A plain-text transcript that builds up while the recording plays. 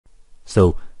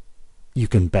So you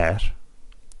can bet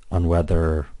on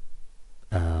whether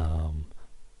the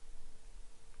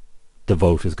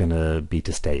vote is going to be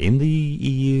to stay in the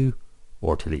EU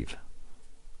or to leave.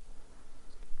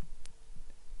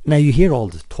 Now you hear all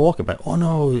this talk about, oh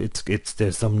no, it's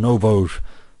there's some no vote,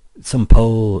 some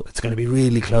poll, it's going to be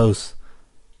really close.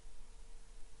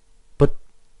 But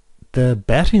the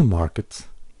betting markets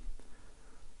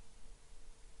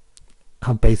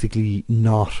have basically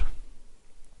not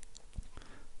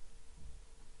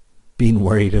been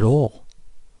worried at all.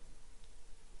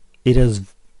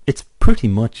 It's pretty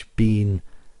much been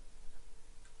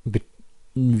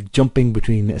jumping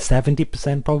between a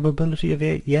 70% probability of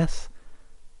yes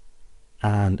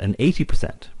and an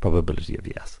 80% probability of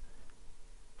yes.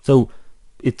 So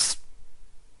it's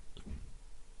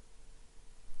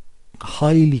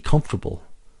highly comfortable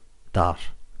that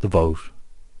the vote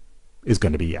is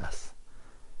going to be yes.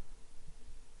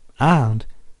 And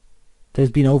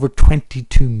there's been over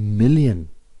 22 million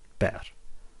bet.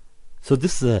 So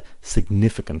this is a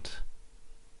significant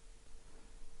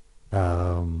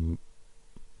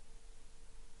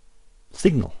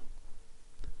signal.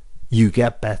 You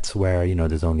get bets where, you know,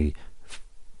 there's only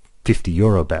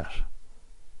 €50 bet.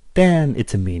 Then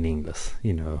it's a meaningless,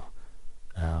 you know.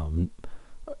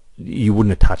 You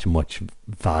wouldn't attach much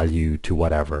value to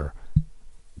whatever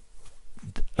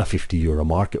a €50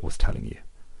 market was telling you.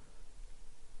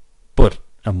 But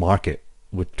a market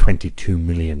with 22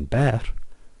 million bet,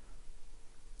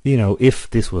 you know, if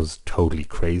this was totally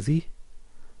crazy,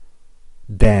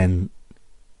 then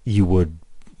you would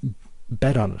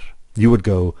bet on it. You would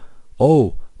go,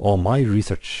 oh, all my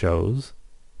research shows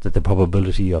that the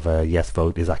probability of a yes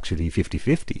vote is actually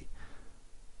 50-50.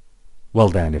 Well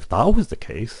then, if that was the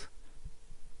case,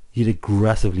 you'd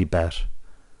aggressively bet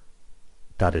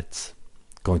that it's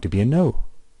going to be a no.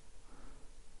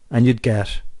 And you'd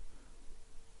get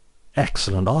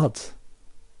excellent odds.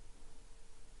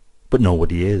 But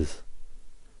nobody is.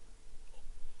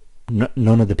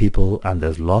 None of the people, and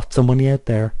there's lots of money out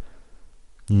there,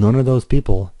 none of those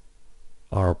people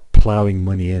are ploughing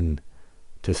money in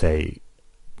to say,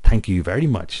 thank you very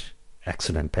much,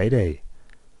 excellent payday.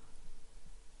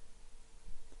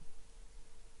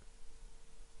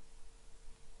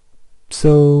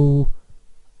 So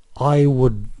I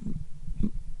would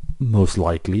most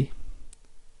likely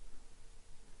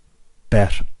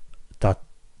bet that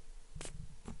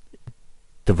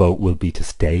the vote will be to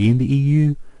stay in the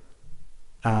EU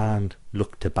and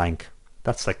look to bank.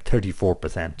 That's like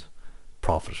 34%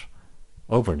 profit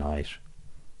overnight,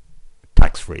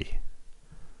 tax-free.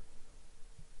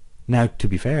 Now, to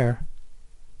be fair,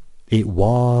 it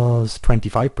was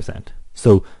 25%.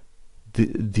 So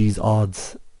these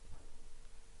odds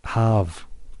have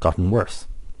gotten worse.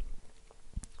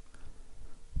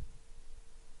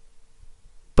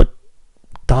 But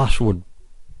that would,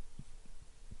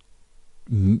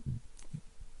 to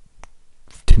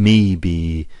me,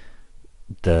 be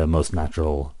the most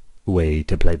natural way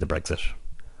to play the Brexit.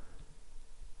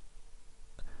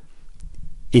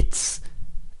 It's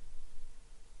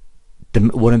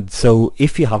so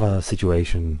if you have a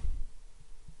situation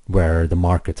where the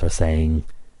markets are saying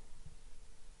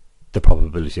the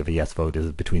probability of a yes vote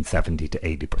is between 70 to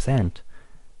 80%,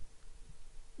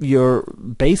 you're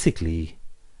basically,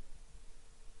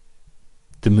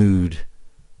 the mood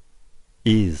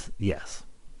is yes.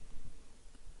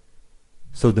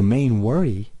 So the main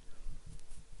worry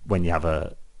when you have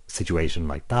a situation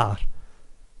like that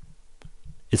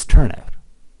is turnout.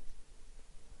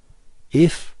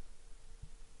 If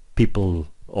people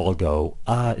all go,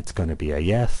 it's going to be a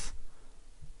yes,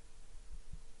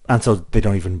 and so they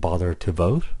don't even bother to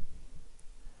vote,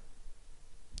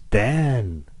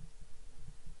 then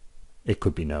it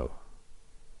could be no.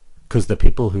 Because the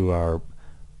people who are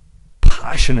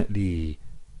passionately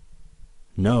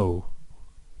no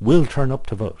will turn up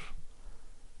to vote.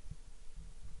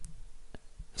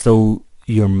 So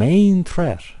your main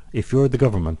threat, if you're the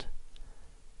government,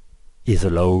 is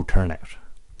a low turnout.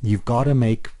 You've got to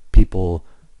make people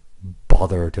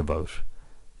bother to vote.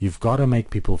 You've got to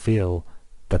make people feel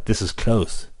that this is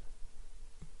close.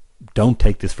 Don't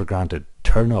take this for granted.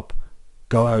 Turn up.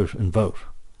 Go out and vote.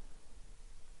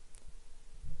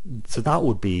 So that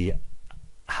would be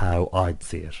how I'd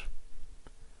see it.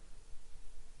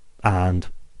 And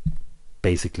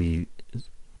basically,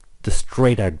 the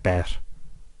straight out bet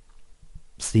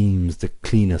seems the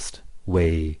cleanest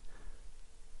way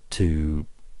to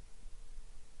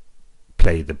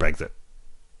play the Brexit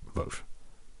vote.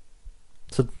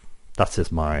 So that's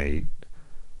just my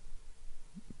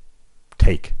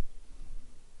take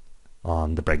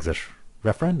on the Brexit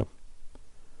referendum.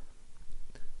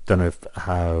 don't know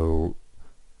how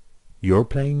you're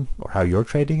playing or how you're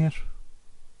trading it.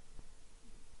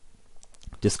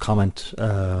 Just comment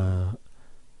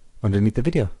underneath the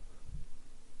video.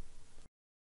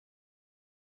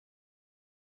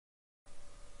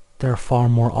 There are far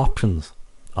more options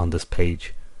on this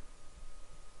page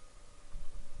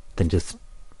than just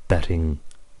betting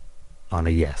on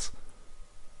a yes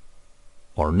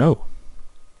or no.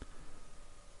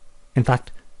 In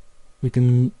fact, we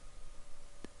can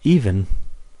even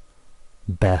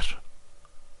bet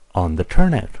on the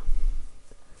turnout.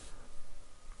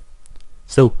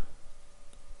 So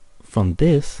from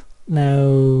this,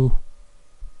 now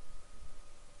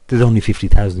there's only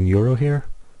 50,000 euro here,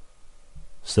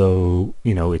 so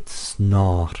you know it's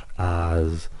not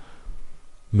as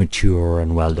mature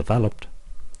and well developed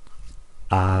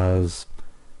as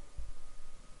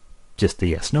just the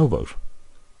yes no vote.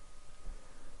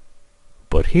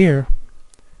 But here,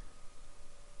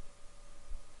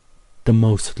 the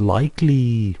most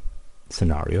likely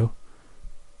scenario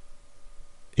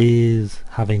is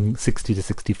having 60 to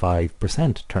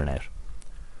 65% turnout,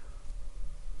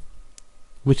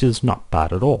 which is not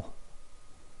bad at all.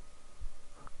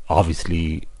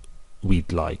 Obviously,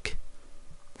 we'd like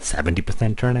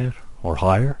 70% turnout or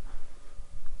higher,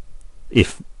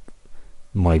 if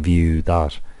my view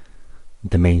that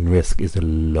the main risk is a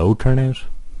low turnout.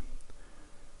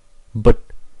 But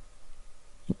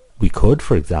we could,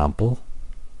 for example,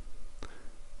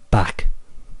 back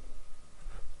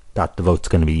that the vote's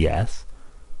going to be yes,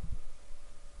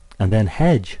 and then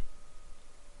hedge,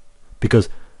 because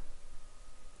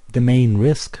the main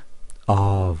risk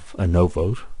of a no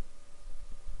vote,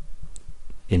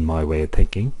 in my way of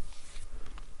thinking,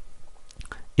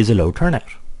 is a low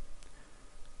turnout.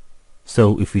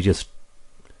 So if we just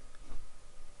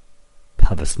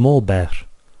have a small bet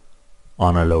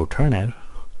on a low turnout,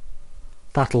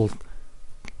 that'll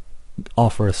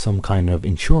offer us some kind of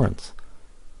insurance,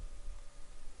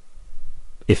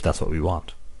 if that's what we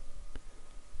want.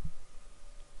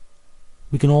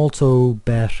 We can also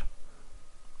bet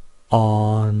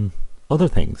on other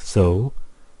things. So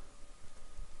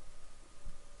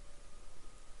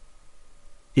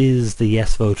is the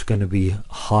yes vote going to be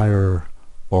higher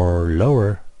or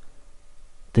lower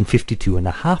than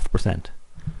 52.5%?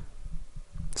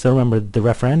 So remember, the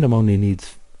referendum only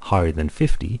needs higher than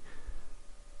 50,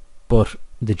 but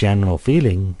the general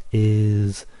feeling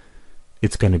is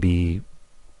it's going to be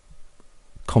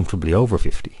comfortably over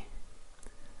 50.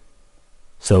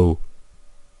 So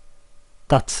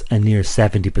that's a near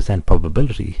 70%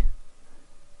 probability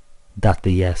that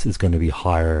the yes is going to be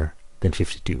higher than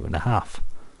 52.5.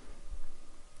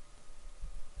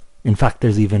 In fact,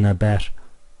 there's even a bet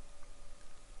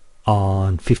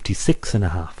on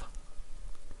 56.5.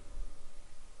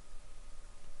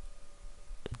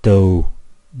 Though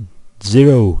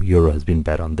 €0 has been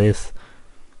bet on this,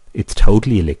 it's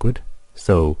totally illiquid.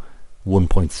 So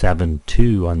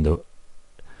 1.72 on the,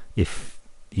 if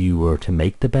you were to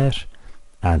make the bet,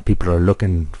 and people are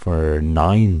looking for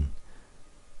 9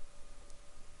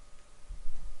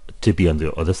 to be on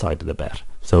the other side of the bet.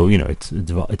 So you know it's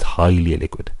highly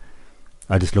illiquid.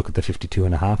 I just look at the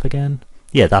 52.5 again.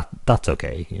 Yeah, that's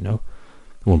okay. You know,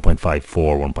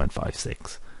 1.54,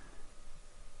 1.56.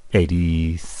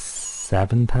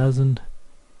 87,000.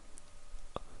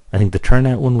 I think the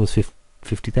turnout one was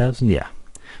 50,000. Yeah.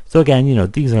 So again, you know,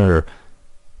 these are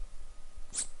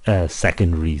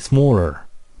secondary, smaller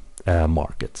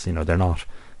markets. You know, they're not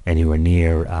anywhere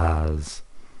near as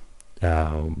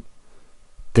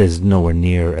there's nowhere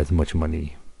near as much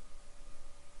money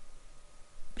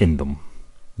in them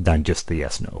than just the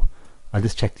yes no. I'll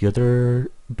just check the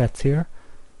other bets here.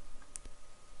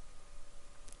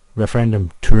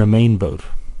 Referendum to remain vote.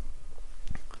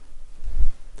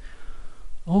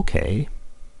 Okay,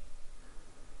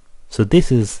 so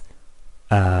this is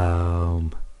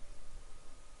I'm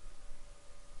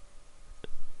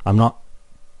not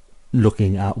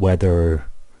looking at whether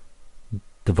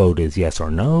the vote is yes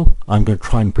or no. I'm going to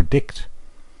try and predict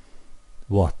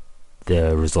what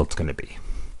the result's going to be.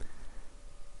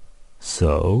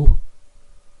 So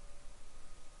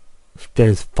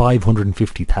there's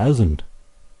 550,000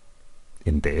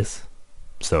 in this,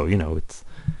 so you know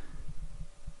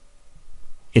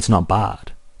it's not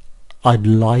bad. I'd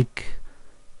like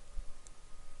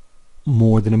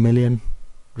more than 1 million,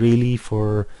 really,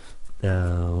 for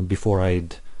before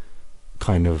I'd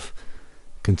kind of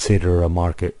consider a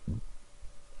market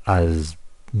as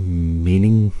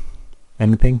meaning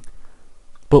anything.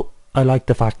 But I like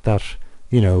the fact that,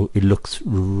 you know, it looks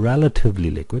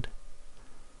relatively liquid,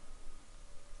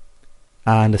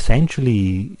 and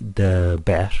essentially the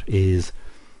bet is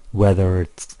whether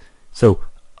it's, so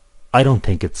I don't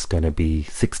think it's going to be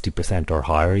 60% or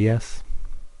higher, yes.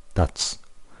 That's,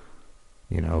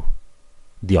 you know,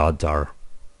 the odds are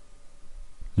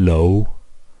low.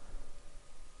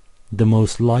 The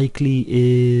most likely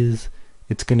is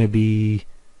it's going to be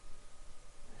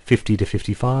 50 to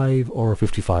 55 or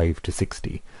 55 to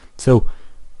 60. So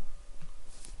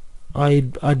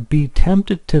I'd be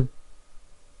tempted to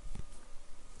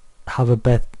have a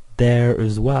bet there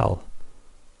as well.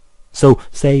 So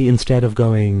say instead of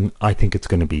going, I think it's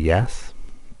going to be yes,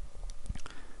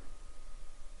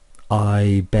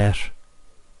 I bet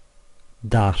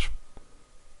that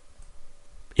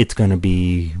it's going to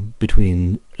be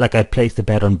between, like, I placed a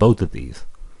bet on both of these.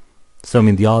 So I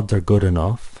mean the odds are good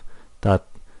enough that,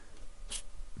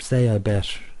 say I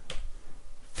bet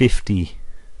 50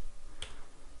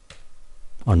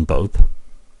 on both,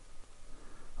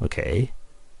 okay,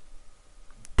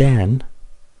 then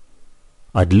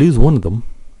I'd lose one of them,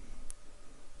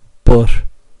 but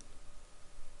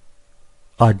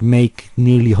I'd make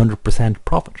nearly 100%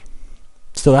 profit.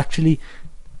 So actually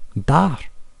that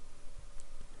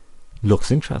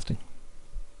looks interesting,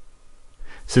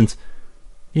 since,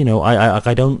 you know,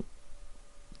 I don't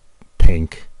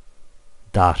think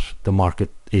that the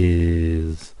market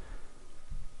is,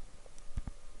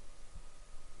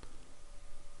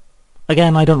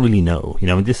 again, I don't really know, you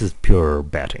know, this is pure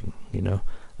betting, you know.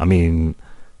 I mean,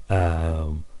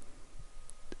 I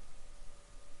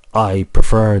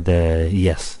prefer the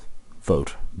yes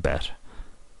vote bet.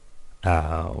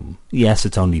 Yes,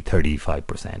 it's only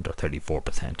 35% or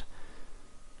 34%.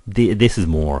 This is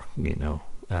more, you know,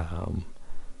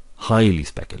 highly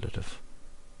speculative.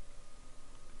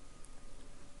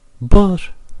 But,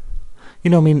 you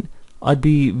know, I mean, I'd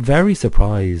be very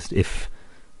surprised if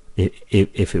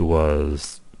it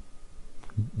was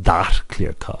that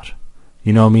clear cut.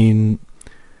 You know what I mean?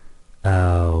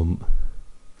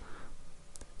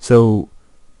 So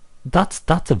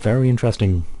that's a very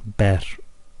interesting bet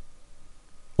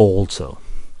also.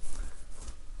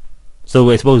 So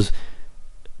I suppose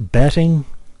betting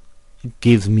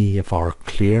gives me a far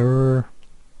clearer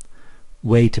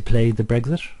way to play the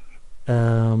Brexit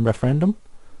referendum.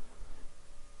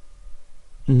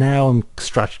 Now I'm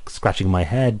scratching my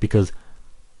head because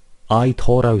I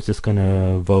thought I was just going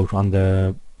to vote on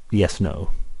the yes/no.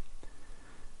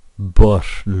 But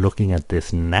looking at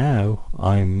this now,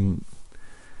 I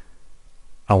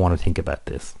want to think about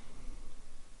this.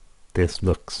 This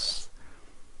looks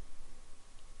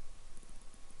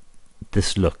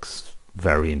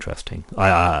very interesting.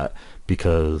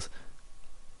 Because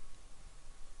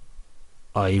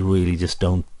I really just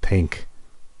don't think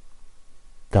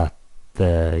that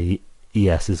the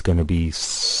yes is going to be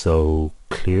so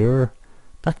clear.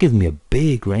 That gives me a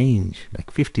big range,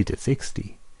 like 50 to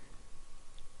 60.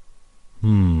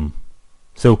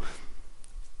 So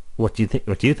what do you think?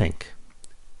 What do you think?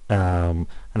 And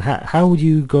how would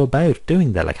you go about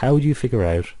doing that? Like, how would you figure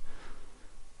out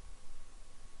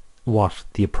what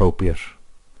the appropriate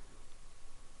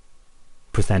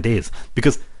percent is?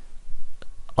 Because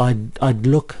I'd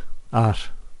look at,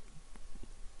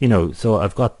 you know, so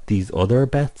I've got these other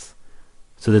bets.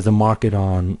 So there's a market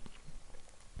on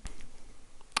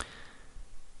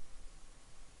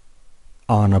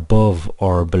above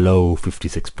or below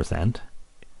 56%.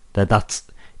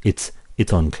 It's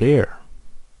unclear.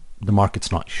 The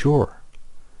market's not sure.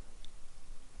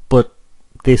 But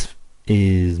this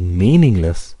is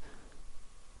meaningless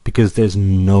because there's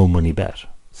no money bet.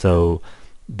 So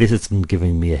this isn't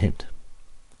giving me a hint.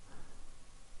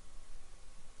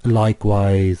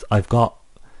 Likewise, I've got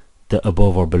the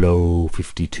above or below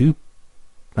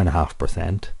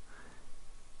 52.5%.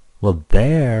 Well,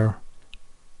 there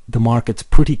the market's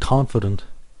pretty confident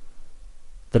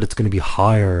that it's going to be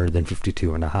higher than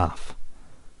 52.5.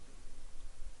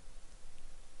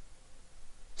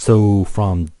 So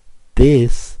from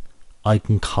this, I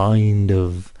can kind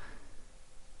of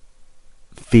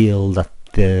feel that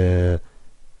the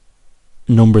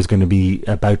number is going to be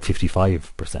about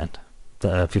 55%,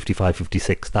 55,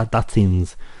 56. That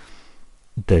seems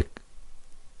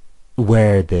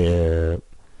where the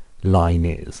line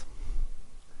is.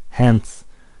 Hence,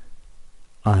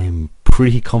 I'm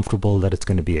pretty comfortable that it's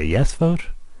going to be a yes vote.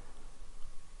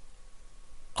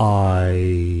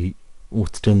 I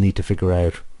would still need to figure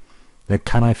out, like,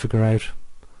 can I figure out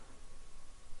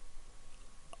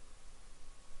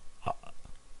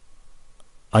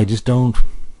I just don't,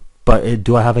 but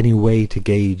do I have any way to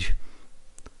gauge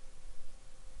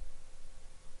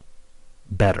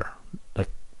better? Like,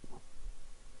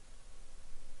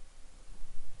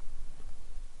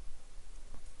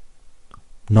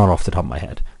 not off the top of my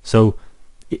head. So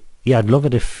yeah, I'd love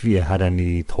it if you had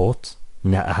any thoughts.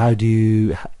 Now,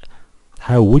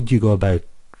 how would you go about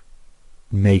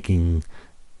making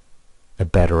a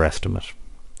better estimate?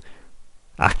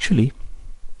 Actually,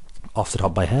 off the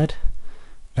top of my head,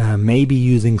 maybe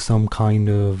using some kind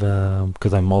of,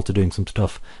 because I'm also doing some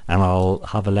stuff, and I'll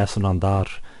have a lesson on that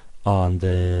on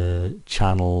the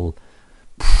channel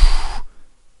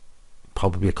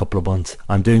probably a couple of months.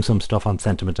 I'm doing some stuff on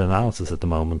sentiment analysis at the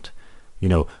moment. You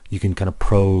know, you can kind of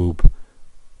probe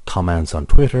comments on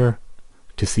Twitter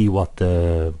to see what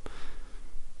the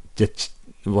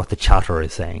chatter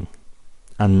is saying,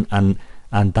 and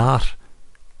that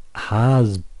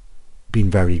has been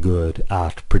very good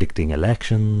at predicting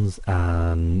elections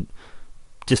and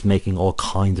just making all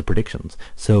kinds of predictions.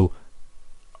 So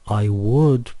I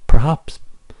would perhaps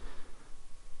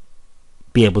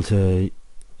be able to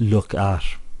look at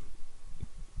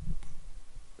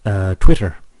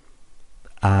Twitter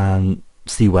and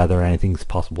see whether anything's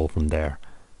possible from there.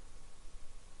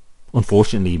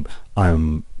 Unfortunately,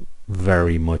 I'm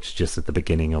very much just at the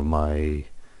beginning of my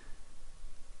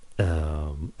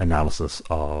analysis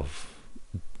of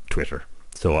Twitter,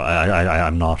 so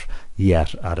I'm not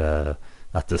yet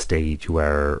at the stage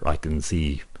where I can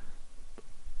see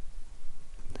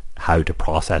how to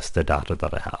process the data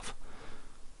that I have.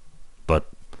 But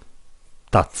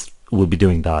we'll be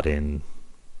doing that in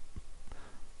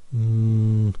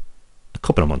a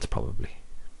couple of months probably.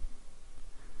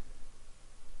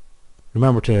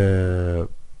 Remember to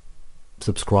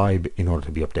subscribe in order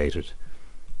to be updated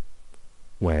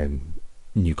when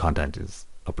new content is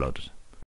uploaded.